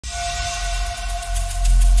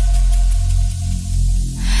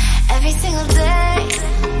Every single day,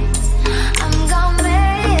 I'm gonna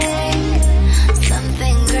make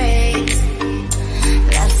something great.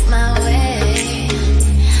 That's my way.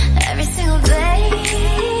 Every single day,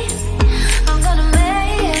 I'm gonna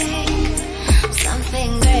make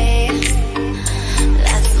something great.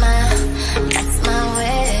 That's my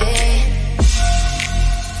way.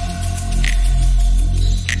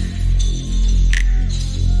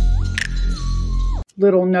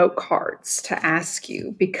 Little note cards to ask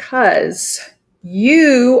you, because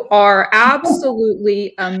you are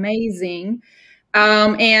absolutely amazing.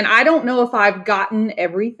 And I don't know if I've gotten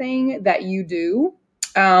everything that you do.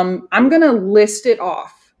 I'm going to list it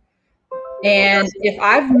off. And if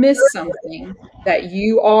I've missed something that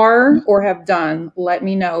you are or have done, let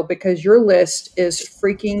me know, because your list is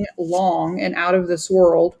freaking long and out of this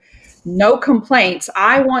world. No complaints.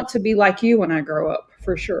 I want to be like you when I grow up,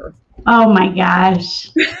 for sure. Oh my gosh.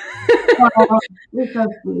 Oh, you're so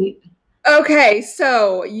sweet. Okay,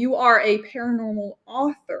 so you are a paranormal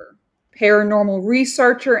author, paranormal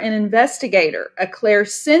researcher and investigator, a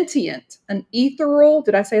clairsentient, an ethereal,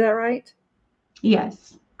 did I say that right?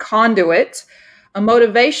 Yes. Conduit, a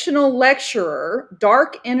motivational lecturer,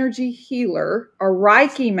 dark energy healer, a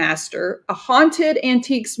Reiki master, a haunted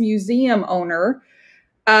antiques museum owner,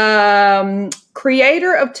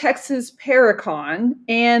 creator of Texas Paracon,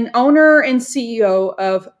 and owner and CEO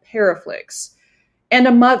of Paraflix, and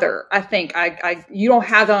a mother. I think you don't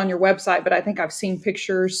have that on your website, but I think I've seen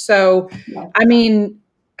pictures. So, Yeah. I mean,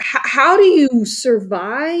 how do you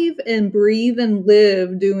survive and breathe and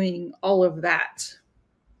live doing all of that?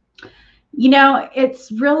 You know, it's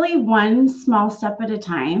really one small step at a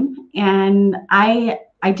time. And I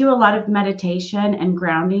do a lot of meditation and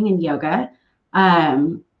grounding and yoga.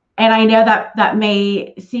 And I know that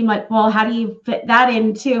may seem like, well, how do you fit that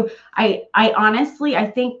into? I honestly, I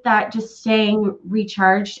think that just staying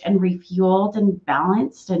recharged and refueled and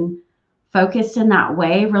balanced and focused in that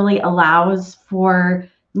way really allows for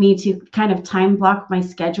me to kind of time block my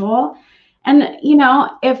schedule. And, you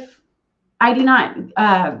know, if I do not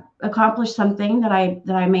accomplish something that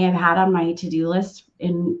I may have had on my to-do list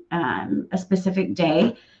in a specific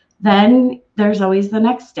day, then there's always the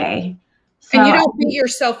next day. So, and you don't beat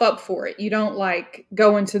yourself up for it. You don't like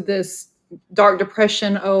go into this dark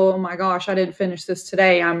depression. Oh my gosh, I didn't finish this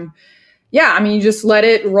today. I mean, you just let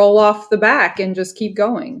it roll off the back and just keep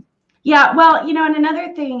going. Yeah. Well, you know, and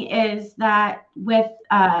another thing is that with,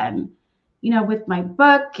 you know, with my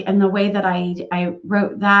book and the way that I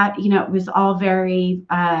wrote that, you know, it was all very,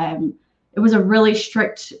 it was a really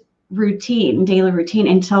strict routine, daily routine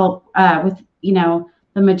until with, you know,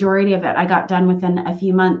 the majority of it I got done within a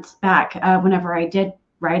few months back whenever I did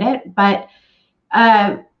write it. But,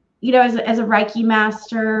 you know, as a Reiki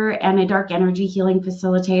master and a dark energy healing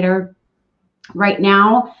facilitator right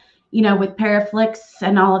now, you know, with Paraflix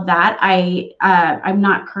and all of that, I'm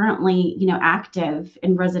not currently, you know, active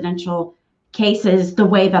in residential cases the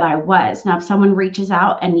way that I was. Now, if someone reaches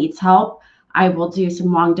out and needs help, I will do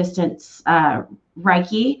some long distance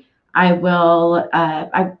Reiki. I will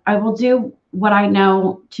do what I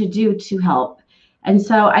know to do to help. And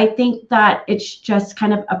so I think that it's just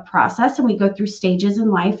kind of a process, and we go through stages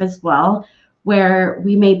in life as well, where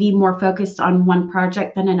we may be more focused on one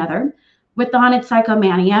project than another. With the Haunted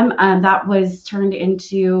Psychomanium, that was turned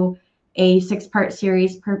into a 6-part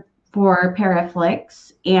series for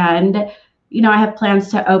Paraflix. And, you know, I have plans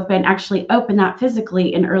to actually open that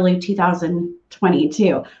physically in early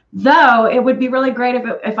 2022. Though it would be really great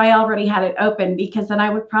if I already had it open, because then I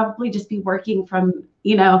would probably just be working from,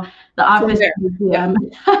 you know, the office museum.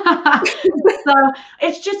 Yeah. So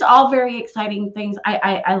it's just all very exciting things.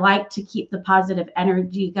 I like to keep the positive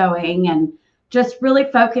energy going and just really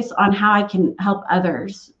focus on how I can help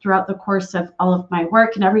others throughout the course of all of my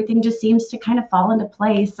work, and everything just seems to kind of fall into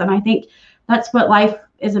place. And I think that's what life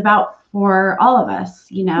is about for all of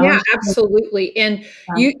us, you know? Yeah, absolutely. And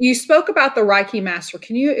you spoke about the Reiki master.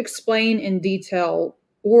 Can you explain in detail,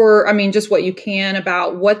 or, I mean, just what you can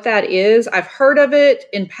about what that is? I've heard of it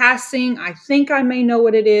in passing. I think I may know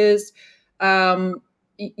what it is.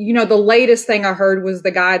 You know, the latest thing I heard was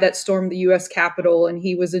the guy that stormed the U.S. Capitol, and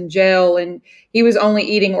he was in jail, and he was only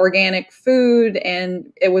eating organic food,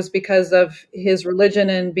 and it was because of his religion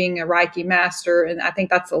and being a Reiki master. And I think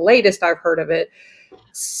that's the latest I've heard of it.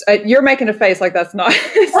 You're making a face like that's not.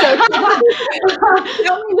 So, tell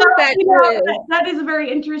me what that is. That is a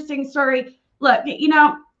very interesting story. Look, you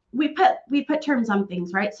know, we put terms on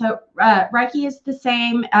things, right? So Reiki is the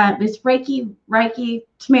same. It's Reiki,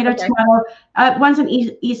 tomato, okay. Tomato. One's an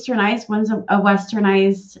Easternized, one's a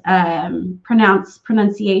Westernized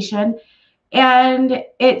pronunciation. And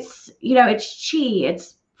it's, you know, it's chi.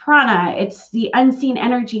 It's prana, it's the unseen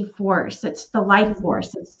energy force, it's the life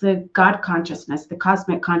force, it's the God consciousness, the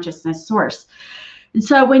cosmic consciousness source. And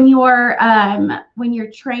so when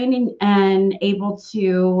you're trained and able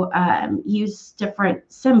to use different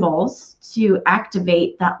symbols to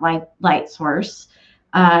activate that light source,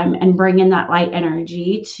 and bring in that light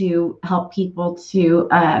energy to help people to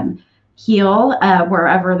heal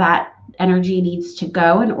wherever that energy needs to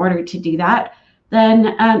go in order to do that,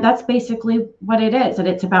 then that's basically what it is. And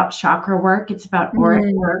it's about chakra work, it's about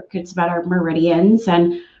auric work, it's about our meridians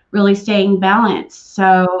and really staying balanced.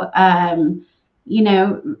 So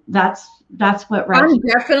that's what I'm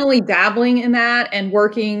definitely dabbling in that and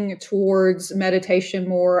working towards meditation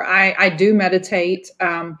more. I do meditate.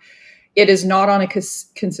 It is not on a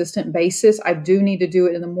consistent basis. I do need to do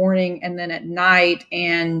it in the morning and then at night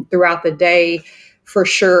and throughout the day for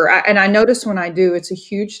sure. And I notice when I do, it's a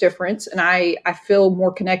huge difference. And I feel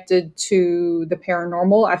more connected to the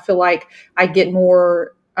paranormal. I feel like I get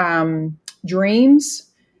more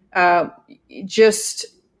dreams. Just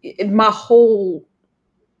my whole,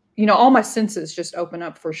 all my senses just open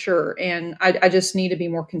up for sure. And I just need to be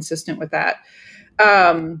more consistent with that.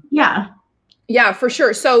 Yeah, for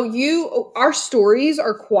sure. So our stories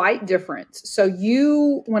are quite different. So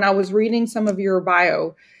when I was reading some of your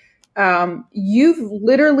bio, you've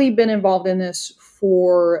literally been involved in this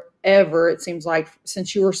forever. It seems like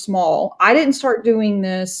since you were small. I didn't start doing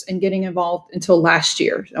this and getting involved until last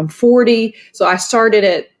year. I'm 40. So I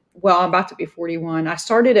started I'm about to be 41. I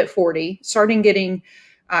started at 40, starting getting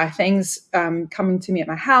things coming to me at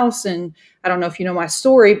my house. And I don't know if you know my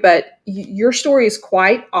story, but your story is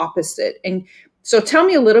quite opposite. And so tell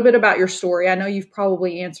me a little bit about your story. I know you've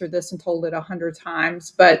probably answered this and told it 100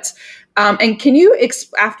 times, but, and can you,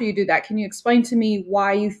 after you do that, can you explain to me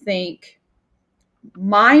why you think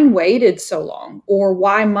mine waited so long, or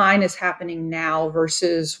why mine is happening now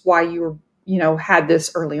versus why you were, had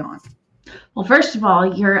this early on? Well, first of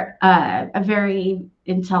all, you're a very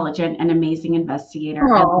intelligent and amazing investigator.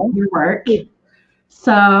 I love your work.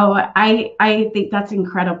 So I think that's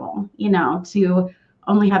incredible, to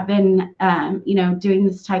only have been, doing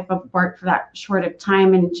this type of work for that short of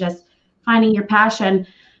time and just finding your passion.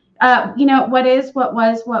 What is, what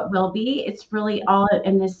was, what will be, it's really all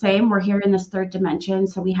in the same. We're here in this third dimension.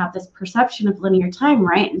 So we have this perception of linear time,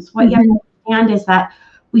 right? And so what you have to understand is that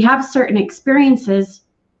we have certain experiences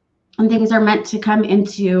and things are meant to come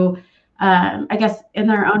into, I guess, in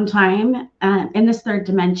their own time, in this third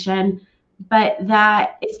dimension, but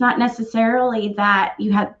that it's not necessarily that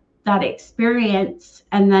you had that experience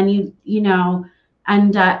and then you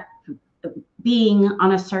end up being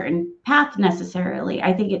on a certain path necessarily.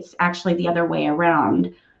 I think it's actually the other way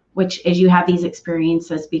around, which is you have these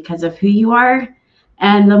experiences because of who you are.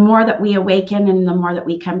 And the more that we awaken and the more that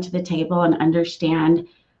we come to the table and understand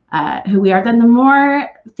who we are, then the more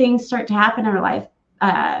things start to happen in our life.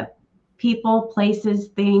 People, places,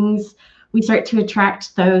 things, we start to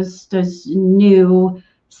attract those new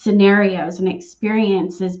scenarios and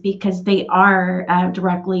experiences because they are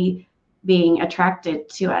directly being attracted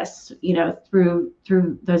to us, through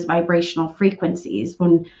those vibrational frequencies.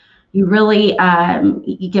 When you really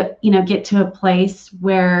you get to a place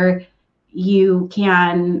where you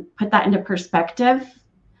can put that into perspective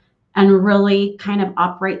and really kind of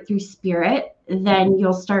operate through spirit, then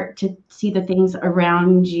you'll start to see the things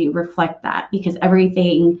around you reflect that, because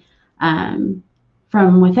everything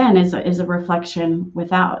from within is a reflection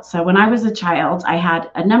without. So when I was a child, I had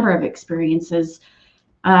a number of experiences.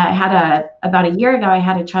 About a year ago, I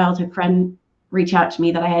had a childhood friend reach out to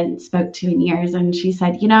me that I hadn't spoke to in years. And she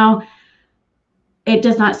said, it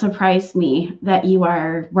does not surprise me that you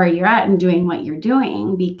are where you're at and doing what you're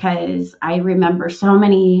doing, because I remember so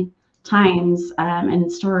many times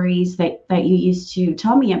and stories that you used to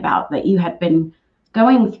tell me about that you had been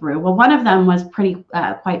going through. Well, one of them was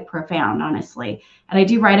quite profound, honestly. And I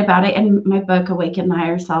do write about it in my book, Awaken the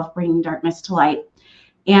Higher Self, Bringing Darkness to Light.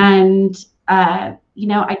 And,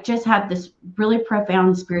 I just had this really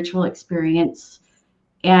profound spiritual experience,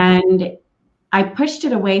 and I pushed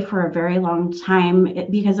it away for a very long time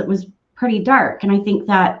because it was pretty dark. And I think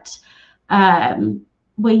that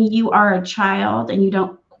when you are a child and you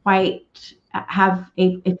don't quite have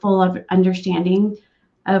a full of understanding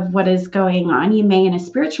of what is going on, you may in a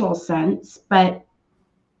spiritual sense, but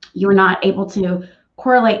you're not able to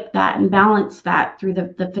correlate that and balance that through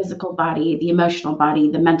the physical body, the emotional body,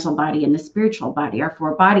 the mental body, and the spiritual body, our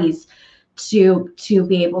four bodies, to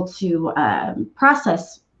be able to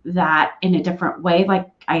process that in a different way, like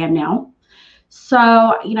I am now. So,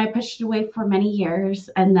 I pushed it away for many years,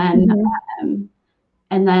 and then,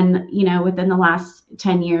 within the last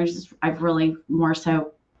 10 years, I've really more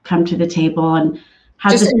so come to the table and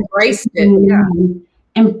had just embraced it. Yeah.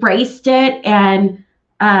 Embraced it and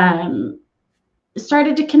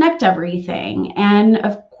started to connect everything. And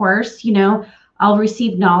of course, you know, I'll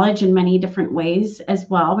receive knowledge in many different ways as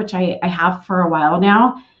well, which I have for a while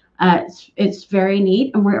now. It's very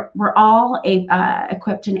neat, and we're all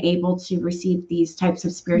equipped and able to receive these types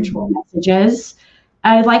of spiritual messages.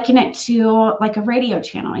 I liken it to like a radio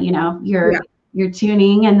channel. You know, you're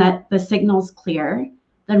tuning, and that the signal's clear,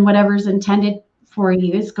 then whatever's intended for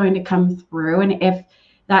you is going to come through. And if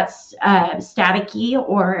that's staticky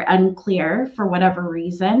or unclear for whatever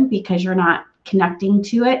reason, because you're not connecting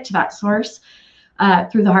to it, to that source,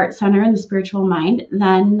 through the heart center and the spiritual mind,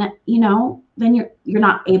 then, you know, then you're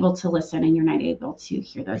not able to listen, and you're not able to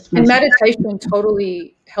hear those messages. And meditation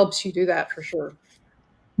totally helps you do that, for sure.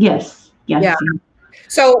 Yes. Yeah.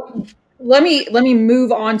 So let me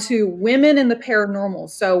move on to women in the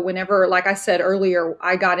paranormal. So whenever, like I said earlier,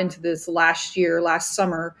 I got into this last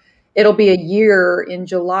summer, it'll be a year in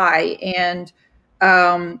July. And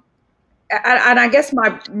I guess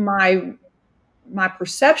my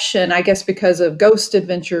perception, I guess, because of Ghost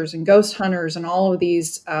Adventures and Ghost Hunters and all of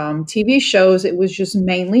these TV shows, it was just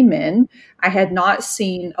mainly men. I had not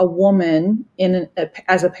seen a woman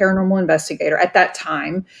as a paranormal investigator at that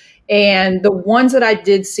time. And the ones that I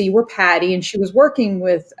did see were Patty, and she was working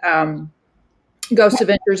with Ghost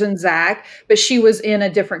Adventures and Zach, but she was in a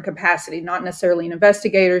different capacity, not necessarily an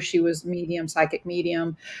investigator. She was medium, psychic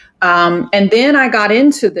medium. And then I got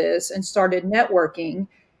into this and started networking.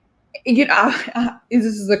 You know, this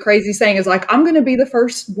is a crazy saying, is like, I'm going to be the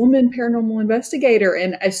first woman paranormal investigator.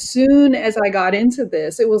 And as soon as I got into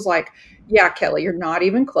this, it was like, yeah, Kelly, you're not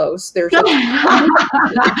even close. There's there's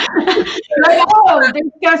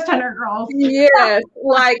Ghost Hunter Girls. Yes,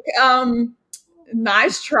 like,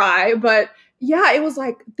 nice try. But yeah, it was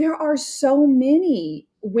like, there are so many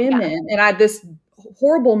women. And this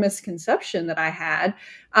horrible misconception that I had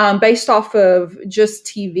based off of just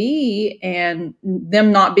TV and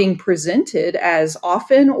them not being presented as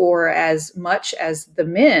often or as much as the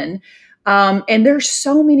men. And there's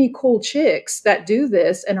so many cool chicks that do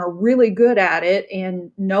this and are really good at it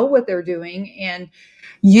and know what they're doing. And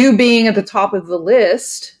you being at the top of the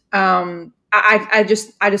list, I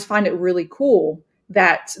just find it really cool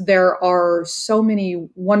that there are so many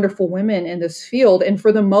wonderful women in this field. And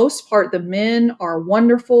for the most part, the men are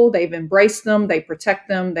wonderful. They've embraced them. They protect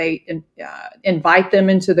them. They invite them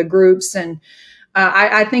into the groups. And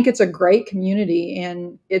I think it's a great community,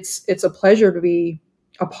 and it's a pleasure to be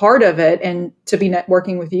a part of it and to be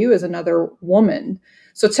networking with you as another woman.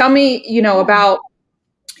 So tell me, you know, about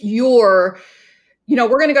we're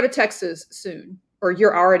going to go to Texas soon. Or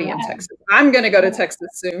you're already in Texas. I'm going to go to Texas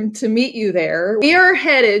soon to meet you there. We are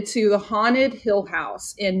headed to the Haunted Hill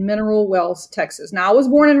House in Mineral Wells, Texas. Now, I was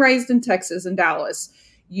born and raised in Texas, in Dallas.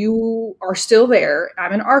 You are still there.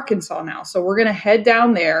 I'm in Arkansas now. So we're going to head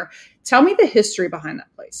down there. Tell me the history behind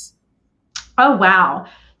that place. Oh, wow.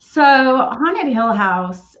 So Haunted Hill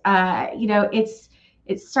House,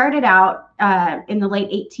 it started out in the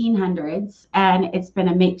late 1800s, and it's been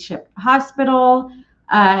a makeshift hospital.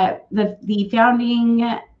 The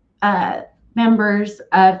founding members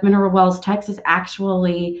of Mineral Wells, Texas,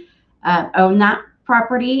 actually own that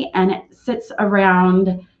property, and it sits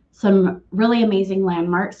around some really amazing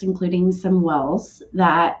landmarks, including some wells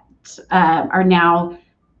that are now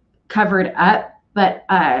covered up, but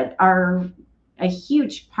are a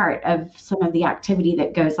huge part of some of the activity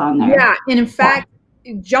that goes on there. Yeah, and in fact,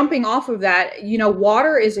 jumping off of that,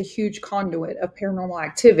 water is a huge conduit of paranormal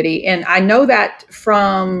activity. And I know that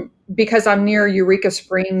because I'm near Eureka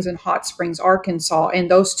Springs and Hot Springs, Arkansas, and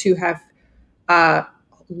those two have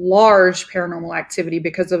large paranormal activity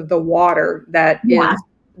because of the water that is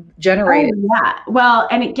generated. Oh, yeah. Well,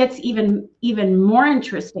 and it gets even more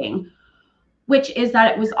interesting, which is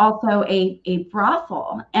that it was also a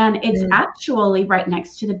brothel, and it's actually right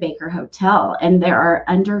next to the Baker Hotel, and there are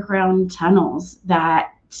underground tunnels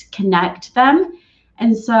that connect them.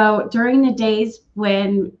 And so during the days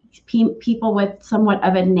when people with somewhat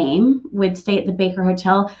of a name would stay at the Baker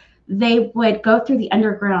Hotel, they would go through the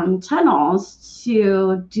underground tunnels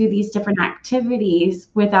to do these different activities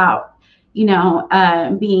without,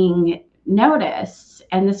 being noticed.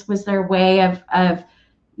 And this was their way of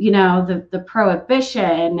the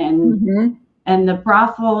prohibition and the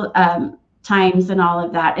brothel times and all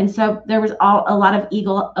of that. And so there was a lot of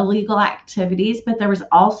illegal activities, but there was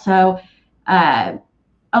also a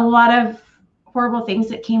lot of horrible things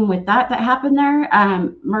that came with that happened there,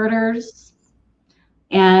 murders.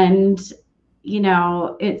 And,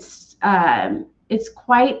 it's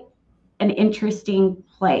quite an interesting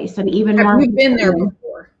place. And even more. Have you been there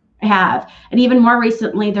before? I have. And even more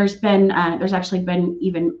recently, there's actually been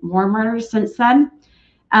even more murders since then.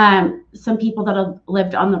 Some people that have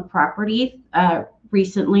lived on the property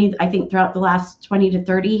recently, I think throughout the last 20 to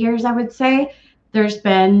 30 years, I would say, there's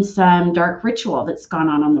been some dark ritual that's gone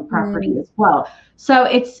on the property as well. So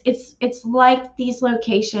it's like these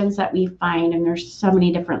locations that we find, and there's so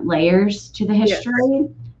many different layers to the history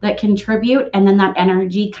that contribute, and then that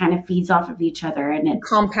energy kind of feeds off of each other, and it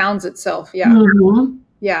compounds itself. Yeah.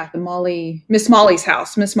 Yeah. Miss Molly's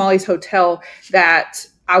house, Miss Molly's hotel that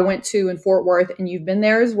I went to in Fort Worth, and you've been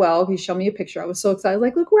there as well. You showed me a picture. I was so excited.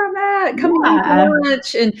 Like, look where I'm at. Come on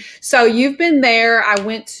lunch. And so you've been there. I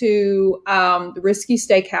went to the Risky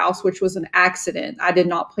Steakhouse, which was an accident. I did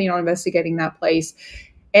not plan on investigating that place.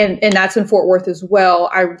 And that's in Fort Worth as well.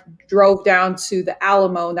 I drove down to the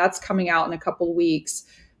Alamo, and that's coming out in a couple of weeks.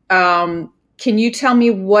 Can you tell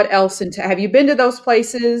me what else? Have you been to those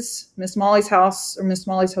places, Miss Molly's house or Miss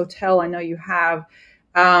Molly's hotel? I know you have.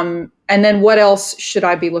 And then what else should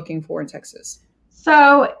I be looking for in Texas?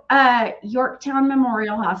 So Yorktown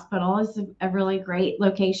Memorial Hospital is a really great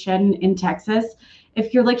location in Texas.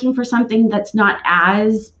 If you're looking for something that's not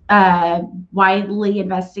as widely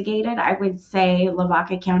investigated, I would say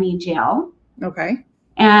Lavaca County Jail. Okay.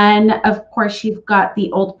 And of course, you've got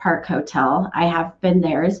the Old Park Hotel. I have been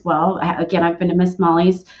there as well. Again, I've been to Miss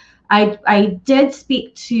Molly's. I did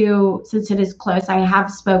speak to, since it is close, I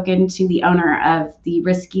have spoken to the owner of the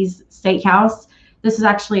Risky's Steakhouse. This is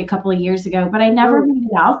actually a couple of years ago, but I never made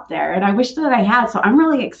it out there, and I wish that I had. So I'm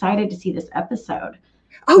really excited to see this episode.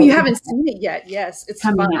 Oh, you haven't seen it yet? Yes, it's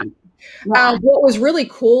coming out. Yeah. What was really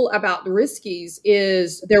cool about the Riskies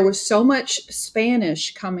is there was so much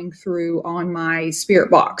Spanish coming through on my spirit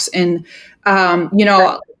box, and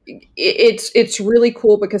it's really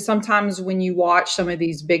cool because sometimes when you watch some of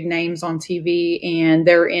these big names on TV and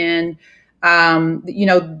they're in,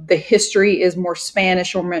 the history is more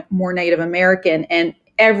Spanish or more Native American, and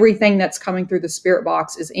everything that's coming through the spirit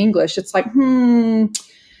box is English. It's like,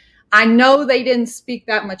 I know they didn't speak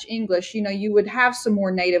that much English. You would have some more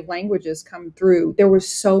native languages come through. There was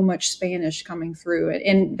so much Spanish coming through,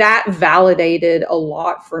 and that validated a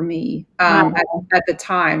lot for me at the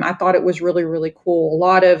time. I thought it was really, really cool. A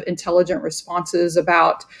lot of intelligent responses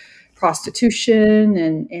about prostitution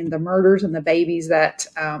and the murders and the babies that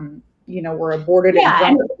were aborted. Yeah,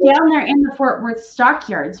 and down there in the Fort Worth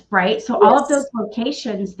stockyards, right? So all of those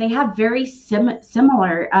locations, they have very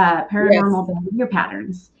similar paranormal behavior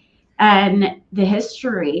patterns. And the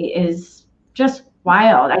history is just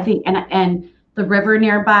wild, I think. And the river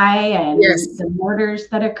nearby, and the murders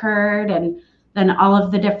that occurred, and then all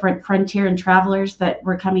of the different frontier and travelers that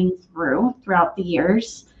were coming throughout the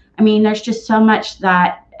years. I mean, there's just so much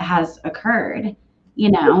that has occurred, and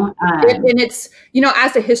it's,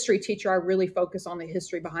 as a history teacher, I really focus on the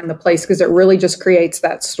history behind the place because it really just creates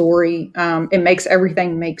that story. It makes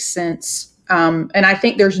everything make sense. And I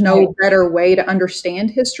think there's no better way to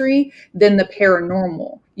understand history than the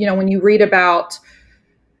paranormal. When you read about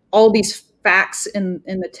all these facts in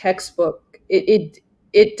the textbook,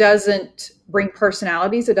 it doesn't bring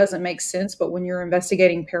personalities. It doesn't make sense. But when you're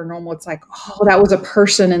investigating paranormal, it's like, oh, that was a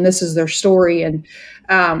person and this is their story. And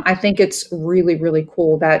I think it's really, really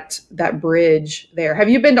cool, that bridge there. Have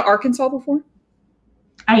you been to Arkansas before?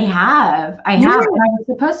 I have. I was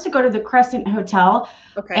supposed to go to the Crescent Hotel.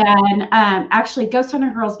 Okay. And actually,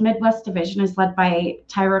 Ghosthunter Girls Midwest Division is led by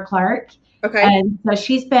Tyra Clark. Okay. And so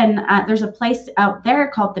she's been, there's a place out there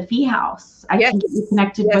called the Fee House. I can get you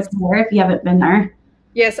connected with her if you haven't been there.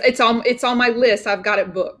 Yes, it's on my list. I've got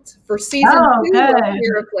it booked for season 2 of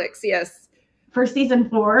Miraflix. Yes. For season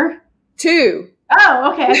 4? 2.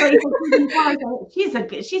 Oh, okay. I thought you said season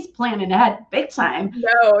 4. She's planning ahead big time.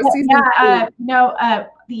 No, season 2.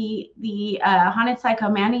 The Haunted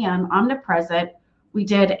Psychomania on Omnipresent, we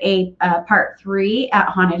did a part 3 at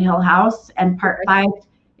Haunted Hill House, and part 5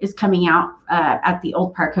 is coming out at the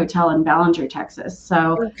Old Park Hotel in Ballinger, Texas.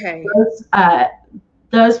 So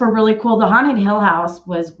those were really cool. The Haunted Hill House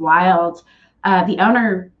was wild. The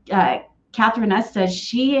owner, Catherine Estes,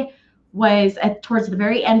 she was towards the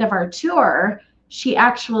very end of our tour. She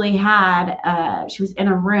actually she was in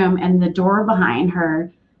a room, and the door behind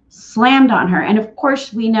her slammed on her. And of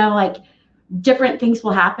course, we know like different things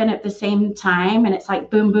will happen at the same time, and it's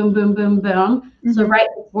like boom, boom, boom, boom, boom. Mm-hmm. So right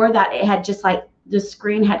before that, it had just like the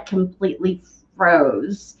screen had completely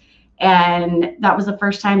froze, and that was the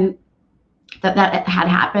first time that had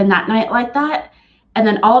happened that night like that. And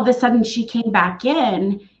then all of a sudden, she came back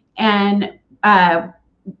in, and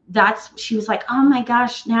she was like, "Oh my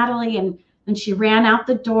gosh, Natalie!" And she ran out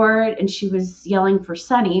the door, and she was yelling for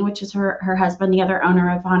Sonny, which is her husband, the other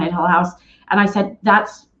owner of Haunted Hill House. And I said,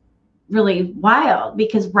 that's really wild,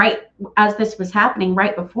 because right as this was happening,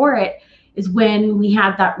 right before it is when we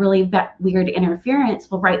had that really weird interference.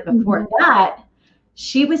 Well, right before that,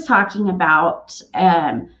 she was talking about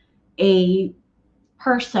a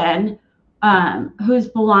person whose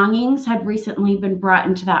belongings had recently been brought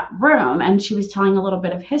into that room. And she was telling a little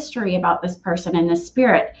bit of history about this person and this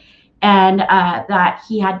spirit, and that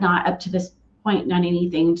he had not up to this point done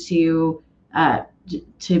anything to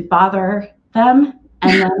bother them.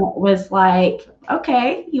 And then it was like,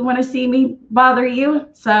 okay, you want to see me bother you?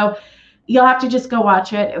 So you'll have to just go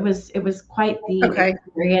watch it. It was quite the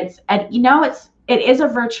experience. And it is a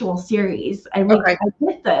virtual series. And I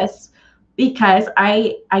did this because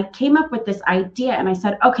I came up with this idea, and I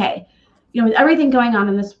said, okay, with everything going on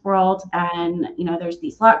in this world, and there's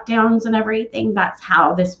these lockdowns and everything, that's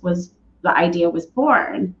how the idea was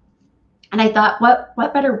born. And I thought,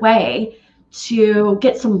 what better way to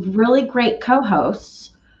get some really great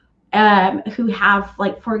co-hosts who have,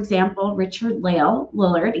 like, for example, Richard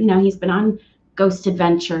Lillard. He's been on Ghost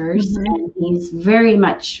Adventures, and he's very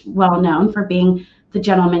much well known for being the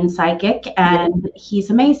gentleman psychic, and he's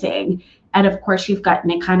amazing. And of course, you've got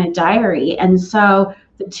Navigator Diary. And so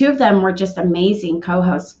the two of them were just amazing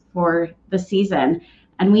co-hosts for the season.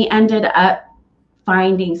 And we ended up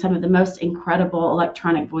finding some of the most incredible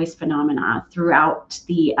electronic voice phenomena throughout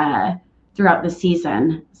the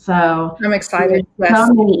season. So I'm excited.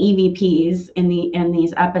 So many EVPs in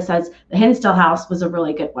these episodes. The Hinsdale House was a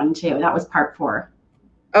really good one too. That was part 4.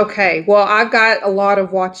 Okay. Well, I've got a lot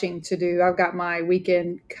of watching to do. I've got my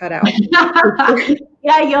weekend cut out.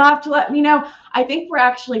 Yeah, you'll have to let me know. I think we're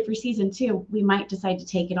actually, for season 2, we might decide to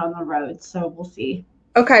take it on the road. So we'll see.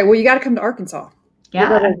 Okay. Well, you got to come to Arkansas.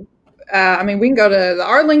 Yeah. We can go to the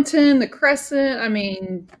Arlington, the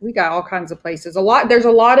Crescent. We got all kinds of places. There's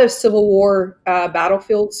a lot of Civil War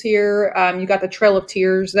battlefields here. You got the Trail of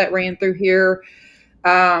Tears that ran through here.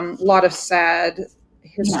 A lot of sad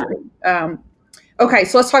history. Yeah. Okay,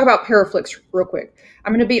 so let's talk about Paraflix real quick.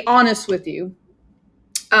 I'm going to be honest with you.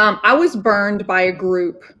 I was burned by a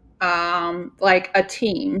group, like a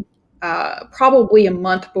team, probably a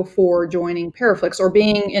month before joining Paraflix or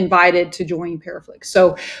being invited to join Paraflix.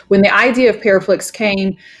 So when the idea of Paraflix came,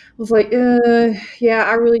 I was like,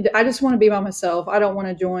 yeah, I just want to be by myself. I don't want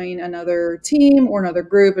to join another team or another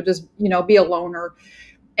group, but just, be a loner.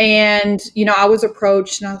 And, I was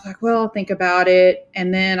approached, and I was like, well, I'll think about it.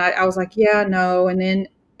 And then I was like, yeah, no. And then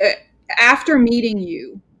after meeting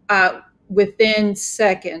you, within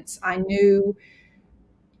seconds, I knew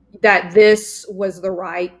that this was the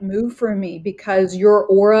right move for me, because your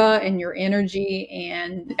aura and your energy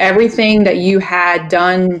and everything that you had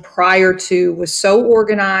done prior to was so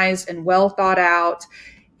organized and well thought out.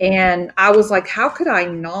 And I was like, how could I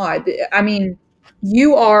not?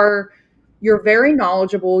 You're very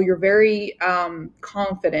knowledgeable. You're very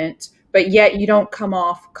confident, but yet you don't come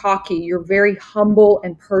off cocky. You're very humble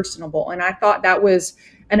and personable. And I thought that was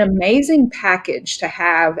an amazing package to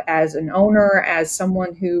have as an owner, as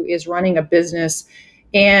someone who is running a business.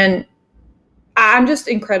 And I'm just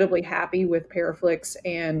incredibly happy with Paraflix.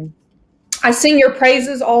 And I sing your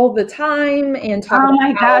praises all the time and talk about. Oh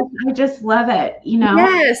my gosh, I just love it.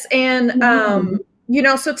 Yes. And,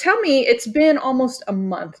 so tell me, it's been almost a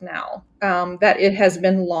month now that it has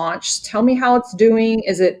been launched. Tell me how it's doing.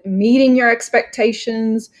 Is it meeting your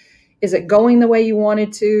expectations? Is it going the way you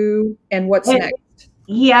wanted to? And what's next?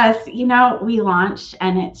 Yes. We launched,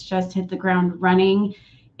 and it's just hit the ground running.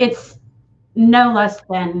 It's no less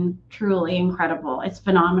than truly incredible. It's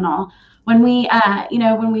phenomenal. When we,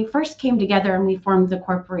 when we first came together and we formed the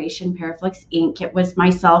corporation Paraflix Inc., it was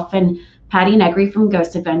myself and Patty Negri from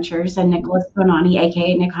Ghost Adventures and Nicholas Bonani,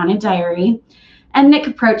 aka Navigator Diary. And Nick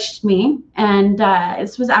approached me, and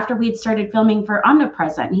this was after we had started filming for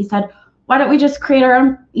Omnipresent. He said, why don't we just create our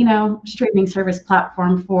own, streaming service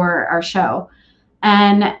platform for our show?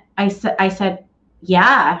 And I said,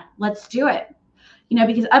 yeah, let's do it.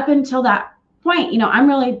 Because up until that point, I'm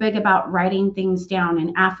really big about writing things down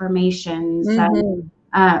and affirmations. And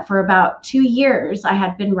for about 2 years, I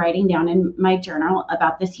had been writing down in my journal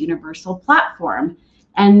about this universal platform.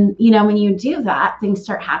 And, when you do that, things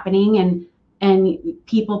start happening, and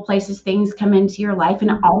people, places, things come into your life,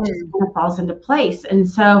 and it all just kind of falls into place. And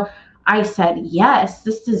so I said, yes,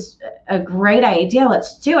 this is a great idea.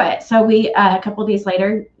 Let's do it. So we, a couple of days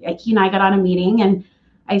later, he and I got on a meeting, and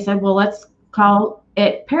I said, well, let's call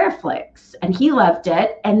it Paraflix. And he loved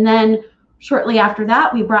it. And then shortly after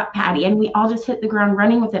that, we brought Patty, and we all just hit the ground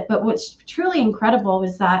running with it. But what's truly incredible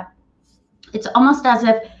was that it's almost as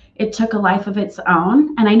if it took a life of its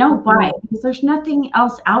own. And I know why, because there's nothing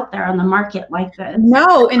else out there on the market like this.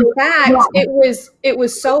 No, in fact, it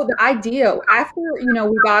was so the idea after,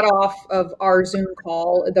 we got off of our Zoom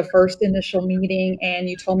call, the first initial meeting, and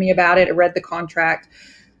you told me about it, I read the contract,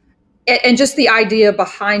 and just the idea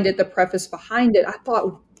behind it, the preface behind it, I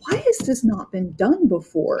thought, why has this not been done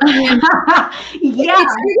before? And it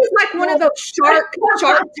was like one of those Shark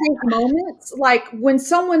Tank moments, like when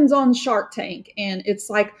someone's on Shark Tank and it's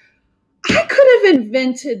like, I could have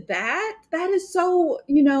invented that. That is so,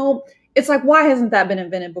 it's like, why hasn't that been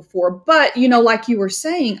invented before? But, like you were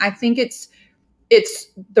saying, I think it's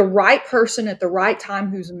the right person at the right time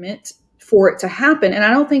who's meant for it to happen. And I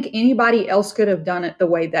don't think anybody else could have done it the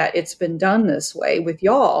way that it's been done this way with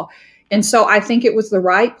y'all. And so I think it was the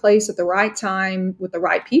right place at the right time with the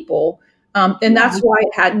right people. And that's why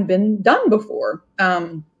it hadn't been done before.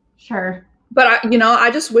 Sure. But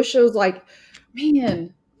I just wish it was like,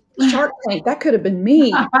 man, Shark Tank, that could have been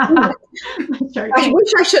me. I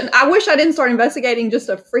wish I didn't start investigating just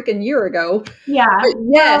a freaking year ago. Yeah. But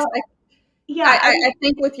yes. I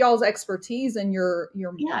think with y'all's expertise and your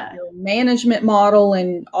management model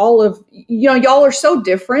and all of, y'all are so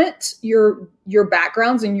different, your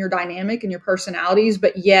backgrounds and your dynamic and your personalities,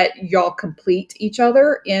 but yet y'all complete each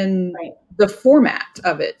other in the format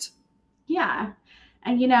of it. Yeah.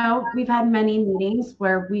 And, we've had many meetings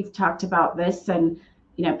where we've talked about this, and,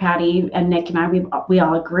 Patty and Nick and I, we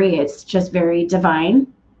all agree it's just very divine.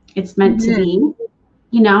 It's meant to be,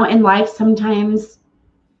 in life. Sometimes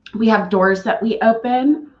we have doors that we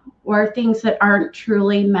open or things that aren't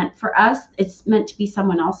truly meant for us. It's meant to be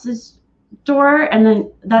someone else's door. And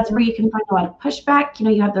then that's where you can find a lot of pushback.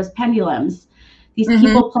 You have those pendulums, these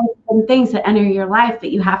people, places, and things that enter your life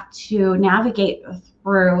that you have to navigate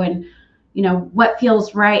through, and, what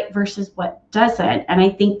feels right versus what doesn't. And I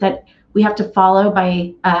think that we have to follow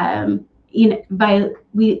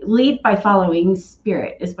we lead by following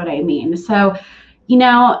spirit is what I mean. So,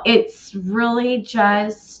 it's really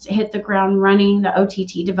just hit the ground running. The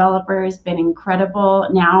OTT developer has been incredible.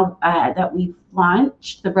 Now that we've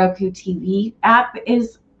launched, the Roku TV app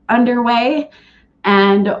is underway,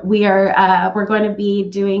 and we're going to be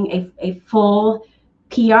doing a full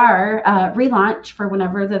PR relaunch for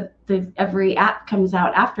whenever every app comes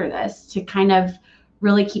out after this, to kind of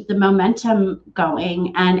really keep the momentum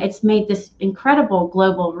going. And it's made this incredible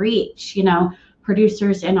global reach,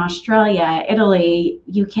 producers in Australia, Italy,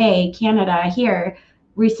 UK, Canada, here.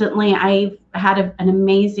 Recently, I've had an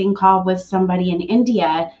amazing call with somebody in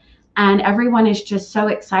India, and everyone is just so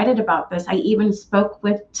excited about this. I even spoke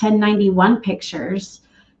with 1091 Pictures.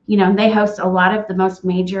 They host a lot of the most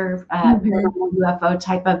major paranormal UFO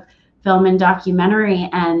type of film and documentary,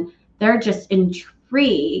 and they're just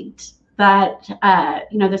intrigued that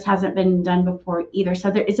this hasn't been done before either. So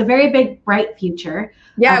it's a very big, bright future.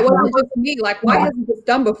 Yeah, it wasn't just me. Like, why hasn't this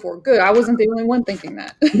done before? Good. I wasn't the only one thinking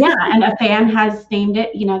that. Yeah, and a fan has named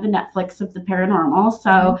it, the Netflix of the paranormal.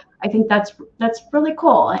 So I think that's really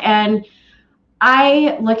cool. And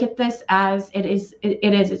I look at this as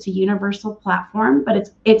it's a universal platform, but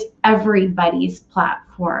it's everybody's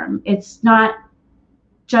platform. It's not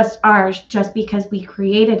just ours just because we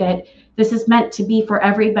created it. This is meant to be for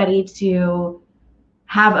everybody to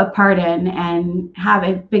have a part in and have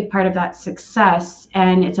a big part of that success.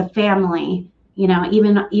 And it's a family,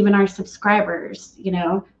 even our subscribers,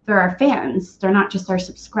 they're our fans. They're not just our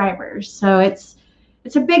subscribers. So it's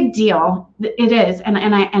a big deal. It is. And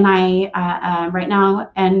I right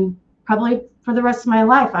now, and probably for the rest of my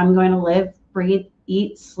life, I'm going to live, breathe,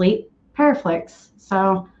 eat, sleep Paraflix.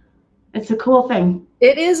 So it's a cool thing.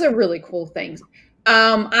 It is a really cool thing.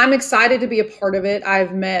 I'm excited to be a part of it.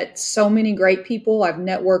 I've met so many great people. I've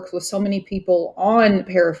networked with so many people on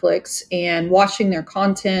Paraflix, and watching their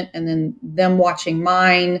content and then them watching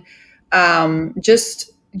mine.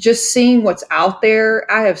 Just seeing what's out there.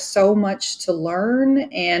 I have so much to learn,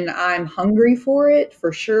 and I'm hungry for it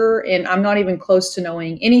for sure. And I'm not even close to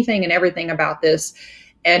knowing anything and everything about this.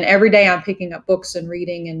 And every day I'm picking up books and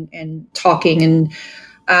reading and talking,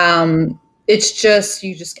 and it's just,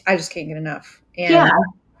 I just can't get enough. And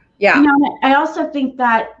yeah. I also think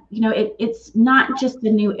that, it's not just a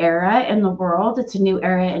new era in the world. It's a new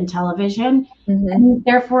era in television. And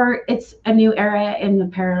therefore it's a new era in the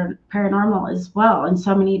paranormal as well, in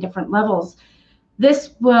so many different levels.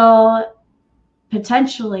 This will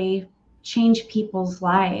potentially change people's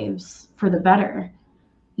lives for the better.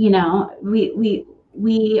 We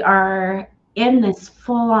are in this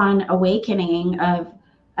full-on awakening of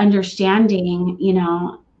understanding,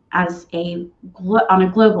 as on a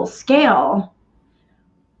global scale,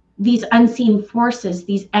 these unseen forces,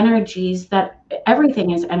 these energies, that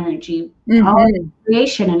everything is energy, Mm-hmm. all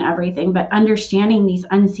creation and everything, but understanding these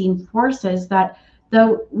unseen forces that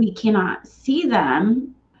though we cannot see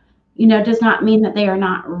them, you know, does not mean that they are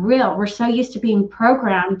not real. We're so used to being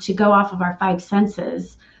programmed to go off of our five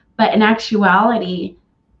senses, but in actuality,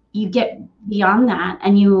 you get beyond that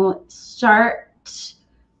and you start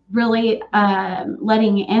really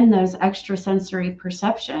letting in those extrasensory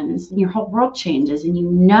perceptions, and your whole world changes, and you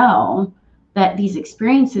know that these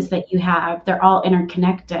experiences that you have, they're all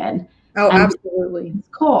interconnected. Oh, and absolutely. it's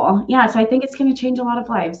cool. Yeah, so I think it's going to change a lot of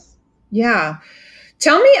lives. Yeah.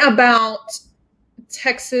 Tell me about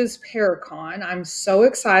Texas Paracon. I'm so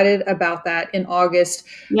excited about that in August.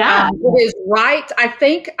 Yeah. It is right. I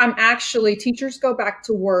think I'm actually, teachers go back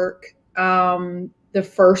to work the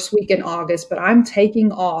first week in August, but I'm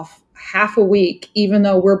taking off half a week, even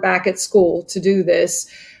though we're back at school to do this.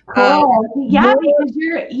 Cool. Yeah, because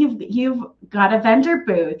you've got a vendor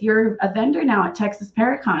booth. You're a vendor now at Texas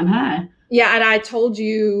Paracon, huh? Yeah, and I told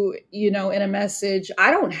you, you know, in a message,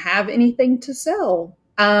 I don't have anything to sell.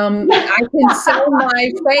 I can sell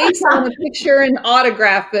my face on a picture and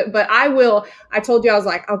autograph it, but I will. I told you, I was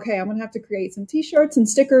like, okay, I'm going to have to create some t-shirts and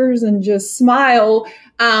stickers and just smile.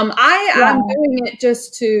 I'm doing it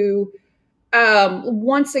just to,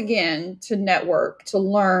 once again, to network, to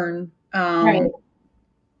learn. Right.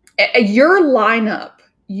 Your lineup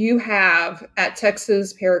you have at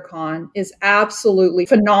Texas Paracon is absolutely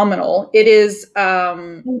phenomenal. It is.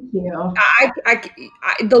 Thank you.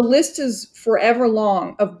 The list is forever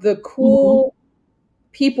long of the cool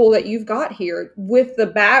people that you've got here with the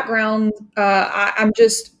background. I'm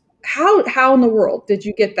just, how in the world did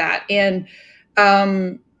you get that? And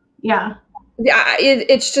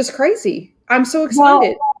it's just crazy. I'm so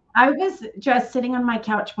excited. Well, I was just sitting on my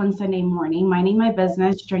couch one Sunday morning, minding my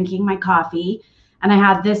business, drinking my coffee, and I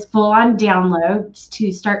had this full-on download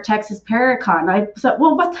to start Texas Paracon. I said,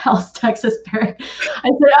 well, what the hell is Texas Paracon?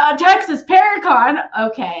 I said, Texas Paracon.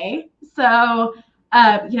 Okay. So,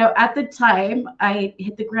 you know, at the time, I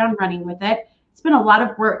hit the ground running with it. It's been a lot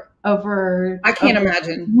of work over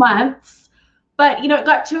imagine months. But, you know, it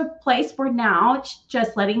got to a place where now it's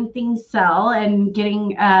just letting things sell and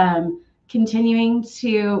getting continuing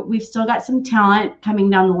to, we've still got some talent coming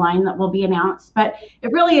down the line that will be announced, but it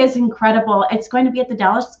really is incredible. It's going to be at the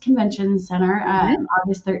Dallas Convention Center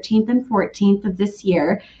August 13th and 14th of this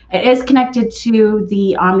year. It is connected to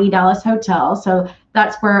the Omni Dallas Hotel. So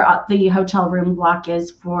that's where the hotel room block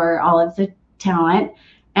is for all of the talent.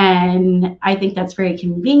 And I think that's very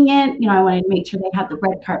convenient. You know, I wanted to make sure they had the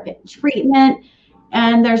red carpet treatment.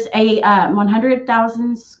 And there's a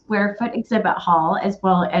 100,000 square foot exhibit hall, as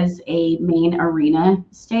well as a main arena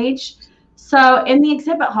stage. So in the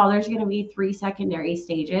exhibit hall, there's going to be 3 secondary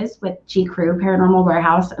stages with G Crew, Paranormal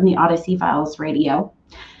Warehouse, and the Odyssey Files radio.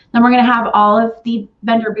 Then we're going to have all of the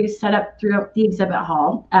vendor booths set up throughout the exhibit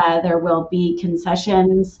hall. There will be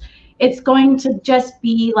concessions. It's going to just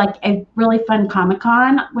be like a really fun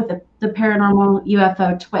Comic-Con with the paranormal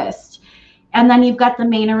UFO twist. And then you've got the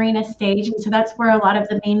main arena stage. And so that's where a lot of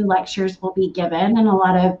the main lectures will be given. And a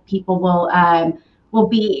lot of people will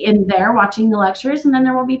be in there watching the lectures. And then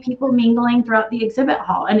there will be people mingling throughout the exhibit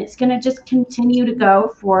hall. And it's going to just continue to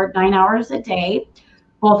go for 9 hours a day,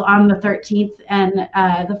 both on the 13th and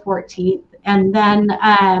the 14th. And then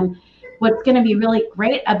what's going to be really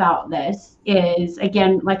great about this is,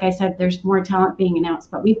 again, like I said, there's more talent being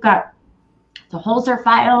announced. But we've got the Holzer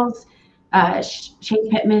Files, Shane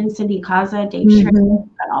Pittman, Cindy Kaza, Dave Schrader,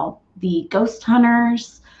 all the Ghost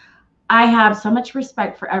Hunters. I have so much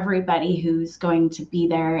respect for everybody who's going to be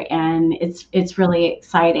there, and it's really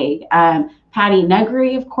exciting. Patty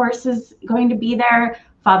Negri, of course, is going to be there.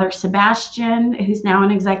 Father Sebastian, who's now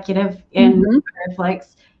an executive in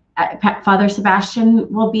Netflix, Father Sebastian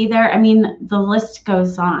will be there. I mean, the list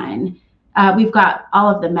goes on. We've got all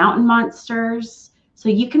of the mountain monsters. So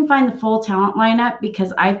you can find the full talent lineup,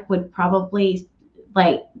 because I would probably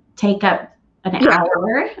take up an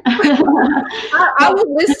hour. I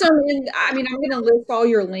will list them in, I mean, I'm going to list all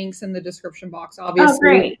your links in the description box, obviously. Oh,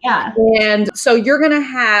 great. Yeah. And so you're going to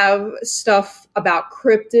have stuff about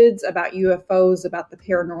cryptids, about UFOs, about the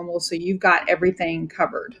paranormal. So you've got everything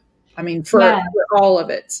covered. I mean, for all of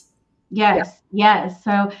it. Yes. Yeah. Yes.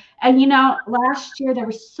 So, and you know, last year there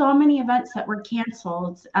were so many events that were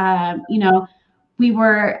canceled. You know,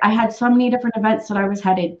 I had so many different events that I was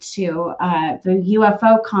headed to, the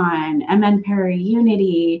UFO Con, MN Perry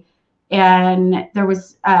Unity, and there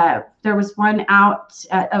was one out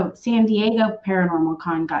at San Diego Paranormal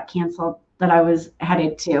Con got canceled that I was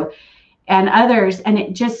headed to, and others, and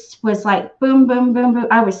it just was like boom, boom, boom, boom.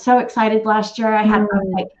 I was so excited last year. I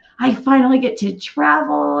I finally get to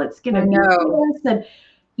travel. It's going to be this. And,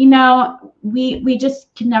 we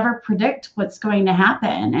just can never predict what's going to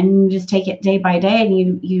happen, and you just take it day by day,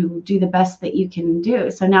 and you do the best that you can do.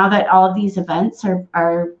 So now that all of these events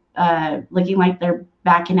are looking like they're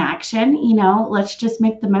back in action, let's just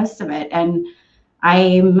make the most of it. And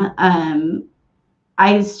I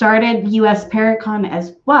started US Paracon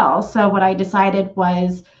as well. So what I decided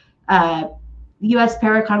was US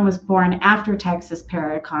Paracon was born after Texas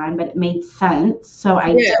Paracon, but it made sense. So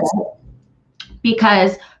I did,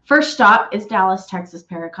 because first stop is Dallas, Texas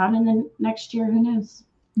Paracon. And then next year, who knows?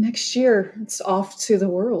 Next year, it's off to the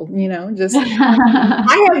world, just,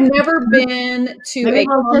 I have never been to Maybe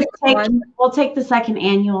a we'll take the second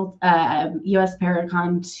annual US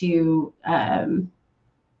Paracon to,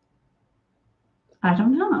 I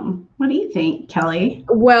don't know. What do you think, Kelly?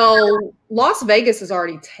 Well, Las Vegas is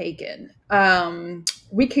already taken.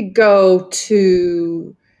 We could go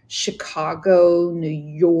to Chicago, New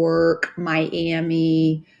York,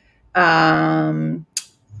 Miami. I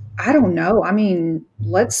don't know. I mean,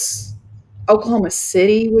 Oklahoma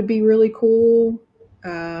City would be really cool.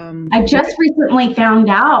 I just recently found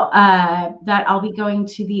out that I'll be going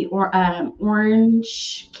to the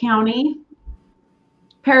Orange County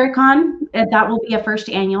Paracon. That will be a first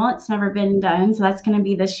annual. It's never been done, so that's going to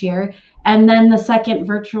be this year. And then the second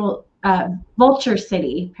virtual Vulture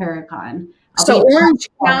City Paracon. So Orange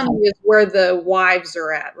County is where the wives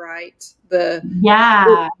are at, right?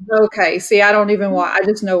 Yeah. Okay. See, I don't even I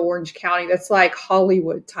just know Orange County. That's like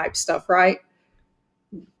Hollywood type stuff, right?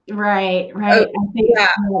 Right. I think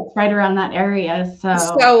it's right around that area.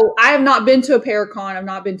 So I have not been to a Paracon. I've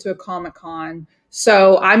not been to a Comic-Con.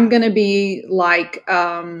 So I'm going to be like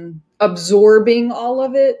absorbing all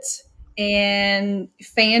of it and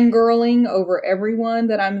fangirling over everyone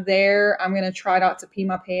that I'm there. I'm going to try not to pee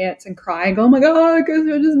my pants and cry and go, oh my God, because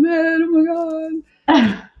I just met. Oh my God.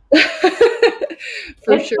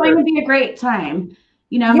 It's going to be a great time.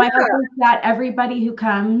 My hope is that everybody who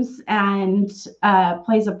comes and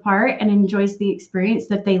plays a part and enjoys the experience,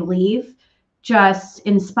 that they leave just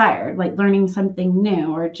inspired, like learning something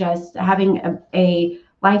new, or just having a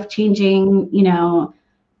life-changing,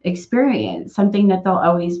 experience, something that they'll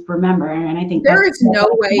always remember. And I think there is no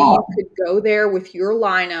way you could go there with your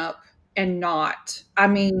lineup and not. I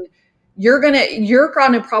mean, you're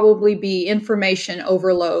gonna probably be information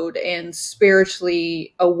overload and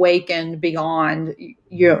spiritually awakened beyond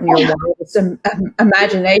your wildest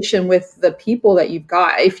imagination with the people that you've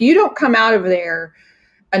got. If you don't come out of there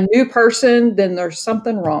a new person, then there's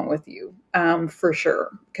something wrong with you, for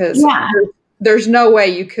sure. Because there's no way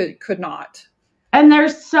you could not. And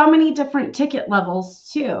there's so many different ticket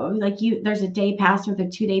levels too. Like there's a day pass or the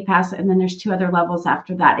 2-day pass, and then there's 2 other levels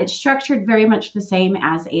after that. It's structured very much the same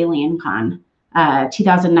as Alien Con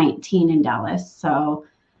 2019 in Dallas. So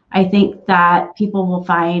I think that people will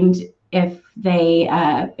find, if they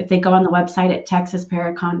go on the website at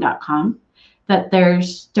texasparacon.com, that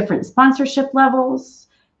there's different sponsorship levels.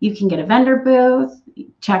 You can get a vendor booth,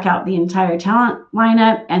 check out the entire talent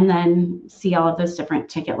lineup, and then see all of those different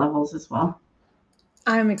ticket levels as well.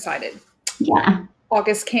 I'm excited. Yeah.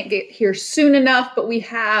 August can't get here soon enough, but we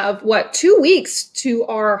have 2 weeks to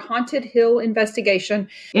our Haunted Hill investigation.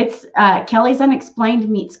 It's Kelly's Unexplained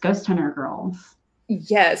meets Ghosthunter Girls.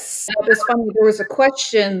 Yes. It was funny. There was a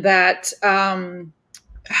question that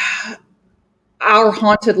Our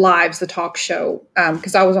Haunted Lives, the talk show,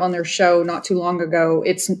 because I was on their show not too long ago.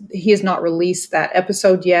 He has not released that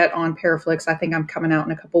episode yet on Paraflix. I think I'm coming out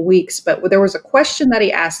in a couple weeks. But there was a question that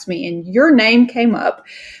he asked me, and your name came up.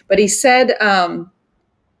 But he said,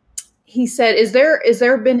 "Is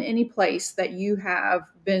there been any place that you have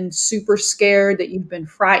been super scared, that you've been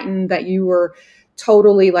frightened, that you were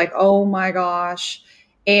totally like, oh my gosh?"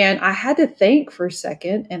 And I had to think for a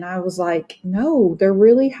second, and I was like, no, there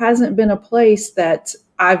really hasn't been a place that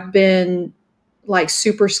I've been like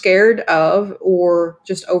super scared of or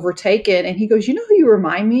just overtaken. And he goes, you know who you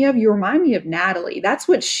remind me of? You remind me of Natalie. That's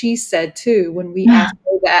what she said too when we asked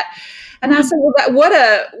her that. And I said, well,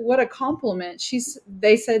 what a compliment.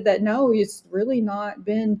 They said that no, it's really not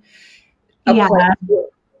been a place.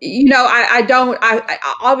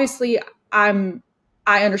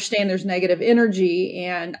 I understand there's negative energy,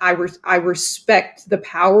 and I respect the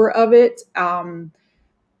power of it. I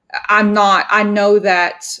know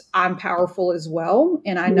that I'm powerful as well.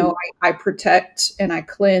 And I know I protect and I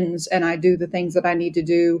cleanse and I do the things that I need to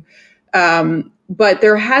do. But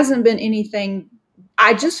there hasn't been anything.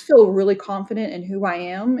 I just feel really confident in who I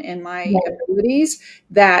am and my abilities,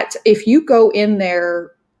 that if you go in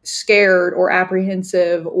there scared or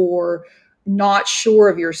apprehensive or not sure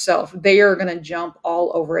of yourself, they are going to jump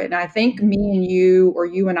all over it. And I think me and you, or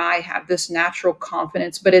you and I, have this natural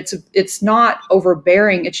confidence, but it's not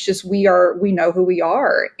overbearing. It's just we know who we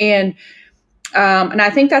are. And I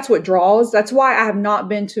think that's what draws. That's why I have not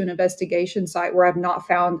been to an investigation site where I've not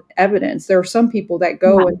found evidence. There are some people that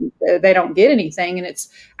go and they don't get anything. And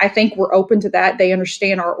I think we're open to that. They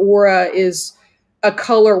understand our aura is a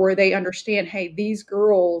color where they understand, hey, these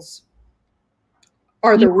girls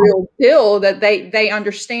are the real deal, that they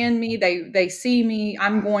understand me. They see me.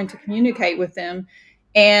 I'm going to communicate with them.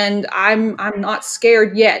 And I'm not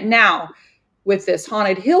scared yet. Now, with this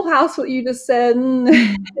haunted hill house, what you just said,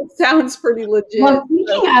 it sounds pretty legit. Well,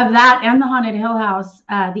 speaking of that and the haunted hill house,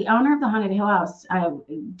 the owner of the haunted hill house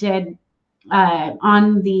did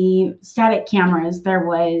on the static cameras, there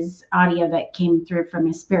was audio that came through from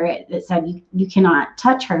a spirit that said, you cannot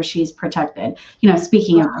touch her. She's protected.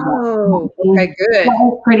 Speaking of, okay, good. That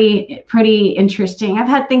was pretty interesting. I've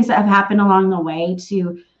had things that have happened along the way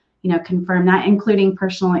to, confirm that, including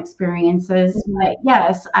personal experiences. Mm-hmm. But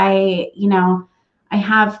yes, I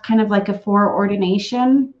have kind of like a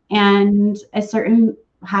foreordination and a certain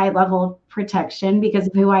high level of protection because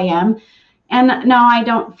of who I am. And no, I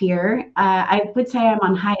don't fear. I would say I'm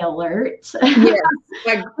on high alert. Yeah.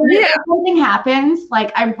 If something happens,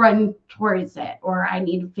 like I run towards it, or I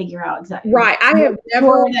need to figure out exactly. Right. I have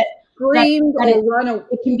never screamed or run away.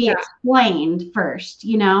 It can be explained first,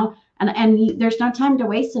 and there's no time to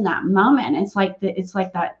waste in that moment. It's like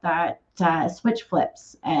that switch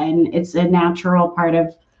flips, and it's a natural part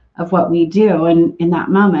of what we do in that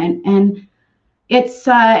moment. And it's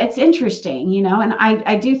interesting, and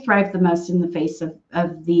I do thrive the most in the face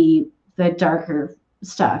of the darker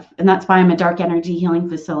stuff. And that's why I'm a Dark Energy Healing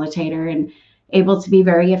Facilitator and able to be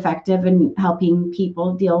very effective in helping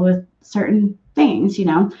people deal with certain things.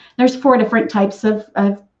 There's 4 different types of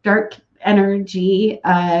dark energy,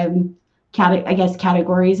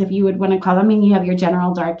 categories, if you would want to call them. I mean, you have your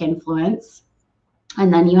general dark influence,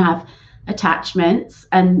 and then you have attachments,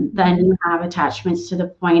 and then you have attachments to the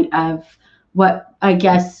point of what I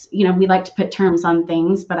guess, we like to put terms on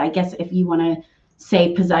things, but I guess if you want to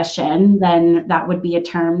say possession, then that would be a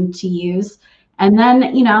term to use. And then,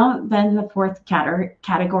 then the 4th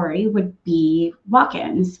category would be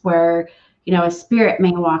walk-ins, where, a spirit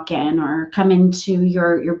may walk in or come into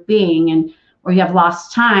your being, or you have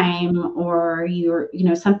lost time, or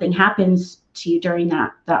something happens to you during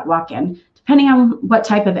that walk-in, depending on what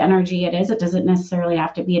type of energy it is. It doesn't necessarily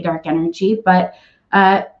have to be a dark energy, but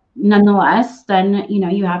nonetheless, then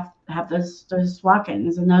you have those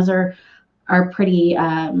walk-ins, and those are pretty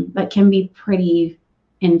but can be pretty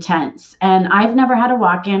intense. And I've never had a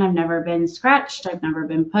walk-in. I've never been scratched. I've never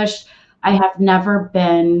been pushed. I have never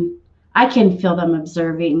been. I can feel them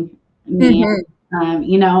observing me.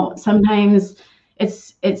 Mm-hmm. Sometimes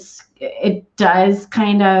it does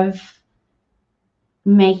kind of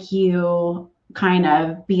make you kind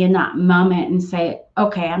of be in that moment and say,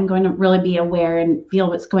 okay, I'm going to really be aware and feel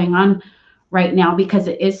what's going on right now, because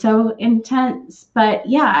it is so intense. But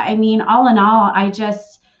yeah, I mean, all in all, I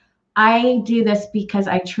do this because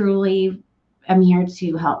I truly am here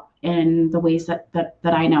to help in the ways that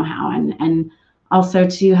I know how, and also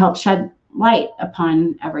to help shed light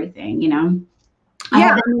upon everything,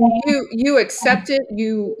 Yeah, you accept it,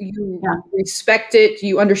 you respect it,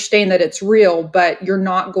 you understand that it's real, but you're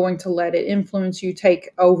not going to let it influence you, take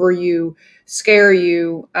over you, scare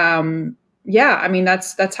you. Yeah, I mean,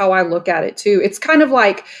 that's how I look at it too. It's kind of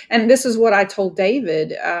like, and this is what I told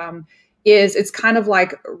David, is it's kind of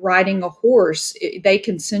like riding a horse. They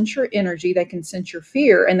can sense your energy, they can sense your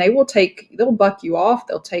fear, and they'll buck you off,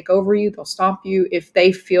 they'll take over you, they'll stomp you if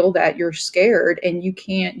they feel that you're scared, and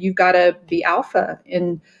you've got to be alpha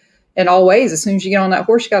in all ways. As soon as you get on that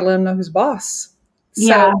horse, you got to let them know who's boss.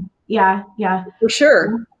 So, yeah, for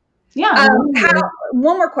sure. Yeah.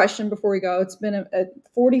 One more question before we go. It's been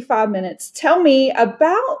 45 minutes. Tell me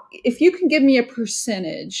about, if you can give me a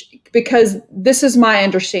percentage, because this is my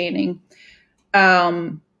understanding,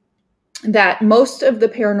 that most of the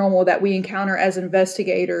paranormal that we encounter as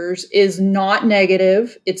investigators is not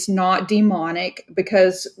negative. It's not demonic,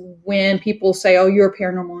 because when people say, oh, you're a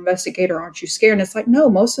paranormal investigator, aren't you scared? And it's like, no,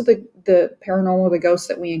 most of the paranormal, the ghosts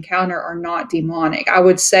that we encounter are not demonic. I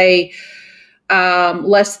would say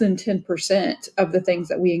less than 10% of the things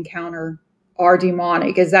that we encounter are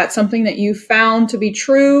demonic. Is that something that you found to be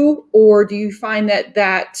true, or do you find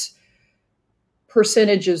that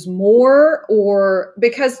percentage is more? Or,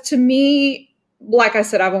 because to me, like I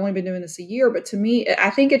said, I've only been doing this a year, but to me, I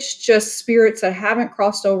think it's just spirits that haven't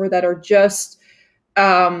crossed over, that are just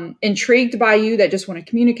intrigued by you, that just want to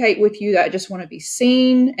communicate with you, that just want to be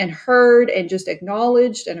seen and heard and just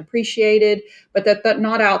acknowledged and appreciated, but that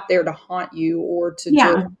not out there to haunt you or to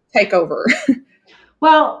just take over.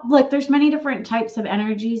 Well, look, there's many different types of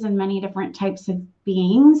energies and many different types of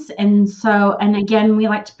beings. And so, and again, we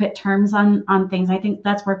like to put terms on things. I think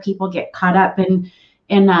that's where people get caught up in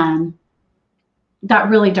that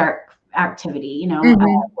really dark activity, you know,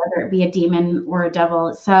 whether it be a demon or a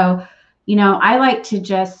devil. So, you know, I like to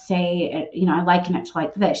just say, you know, I liken it to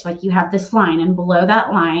like this, like you have this line, and below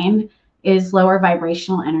that line is lower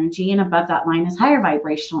vibrational energy, and above that line is higher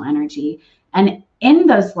vibrational energy. And in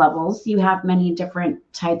those levels, you have many different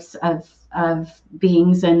types of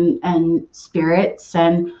beings and spirits.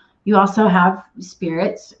 And you also have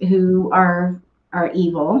spirits who are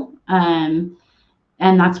evil. And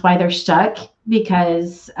that's why they're stuck,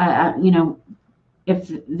 because, you know,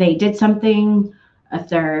 if they did something, if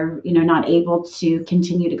they're, you know, not able to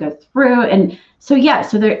continue to go through. And so, yeah,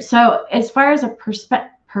 so as far as a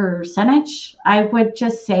percentage, I would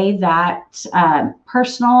just say that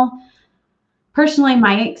personally,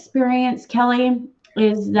 my experience, Kelly,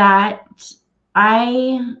 is that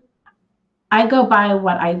I go by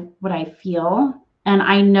what I feel, and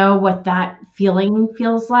I know what that feeling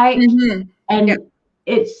feels like. And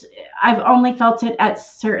I've only felt it at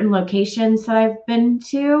certain locations that I've been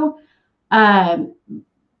to,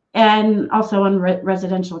 and also in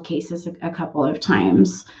residential cases a couple of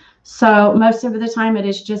times. So most of the time it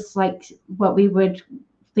is just like what we would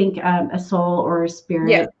think a soul or a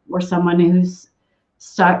spirit or someone who's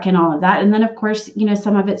stuck and all of that. And then of course, you know,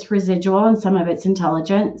 some of it's residual and some of it's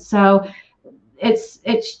intelligent. So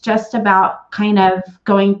it's just about kind of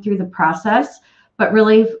going through the process, but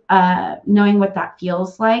really knowing what that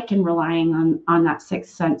feels like and relying on that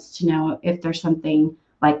sixth sense to know if there's something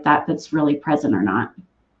like that that's really present or not.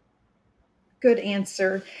 Good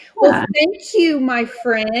answer. Well, thank you, my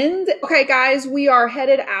friend. Okay, guys, we are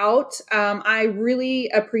headed out. I really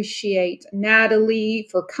appreciate Natalie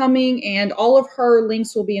for coming, and all of her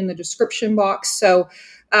links will be in the description box. So,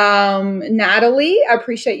 Natalie, I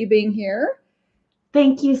appreciate you being here.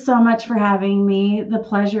 Thank you so much for having me. The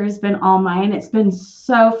pleasure has been all mine. It's been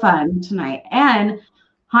so fun tonight. And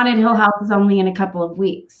Haunted Hill House is only in a couple of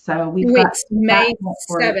weeks. So we've got May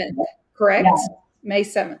 7th, correct? Yeah. May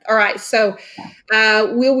 7th. All right. So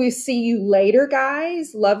we'll see you later,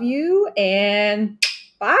 guys. Love you, and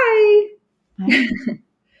bye.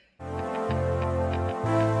 Bye.